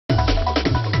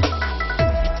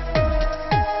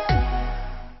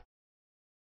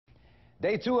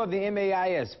Day 2 of the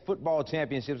MAIS football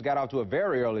championships got off to a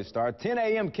very early start. 10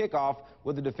 a.m. kickoff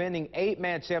with the defending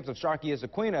 8-man champs of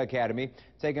Sharkey-Issaquena Academy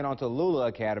taking on Tallulah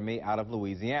Academy out of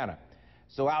Louisiana.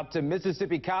 So out to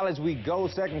Mississippi College we go.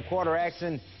 Second quarter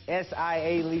action.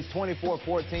 SIA leads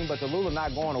 24-14, but Tallulah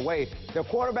not going away. Their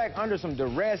quarterback under some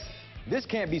duress. This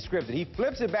can't be scripted. He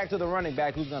flips it back to the running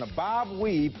back who's going to bob,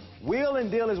 weave, wheel and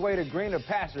deal his way to greener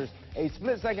pastures. A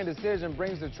split-second decision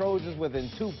brings the Trojans within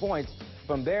 2 points.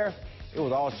 From there, it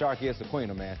was all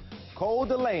Sharkey-Issaquena, man. Cole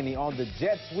Delaney on the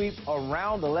jet sweep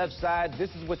around the left side. This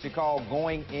is what you call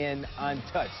going in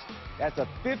untouched. That's a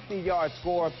 50-yard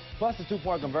score, plus the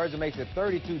 2-point conversion makes it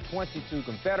 32-22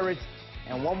 Confederates.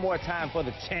 And one more time for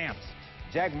the champs.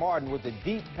 Jack Martin with the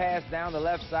deep pass down the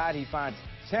left side. He finds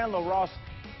Chandler Ross,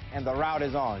 and the route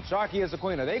is on.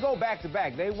 Sharkey-Issaquena, they go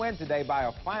back-to-back. They win today by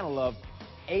a final of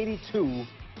 82-42.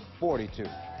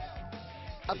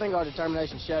 I think our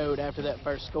determination showed after that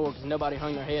first score because nobody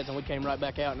hung their heads and we came right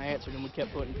back out and answered and we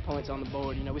kept putting points on the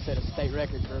board. You know, we set a state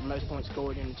record for most points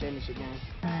scored in the championship game.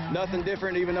 Nothing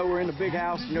different, even though we're in the big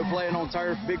house, you know, playing on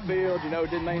turf, big field, you know, it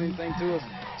didn't mean anything to us.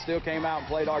 Still came out and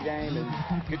played our game and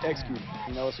executed.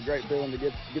 You know, it's a great feeling to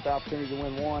get the opportunity to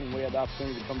win one, and we had the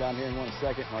opportunity to come down here and win a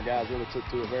second, and our guys really took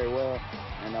to it very well.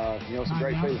 And, you know, it's a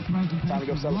great feeling. Time to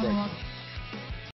go celebrate.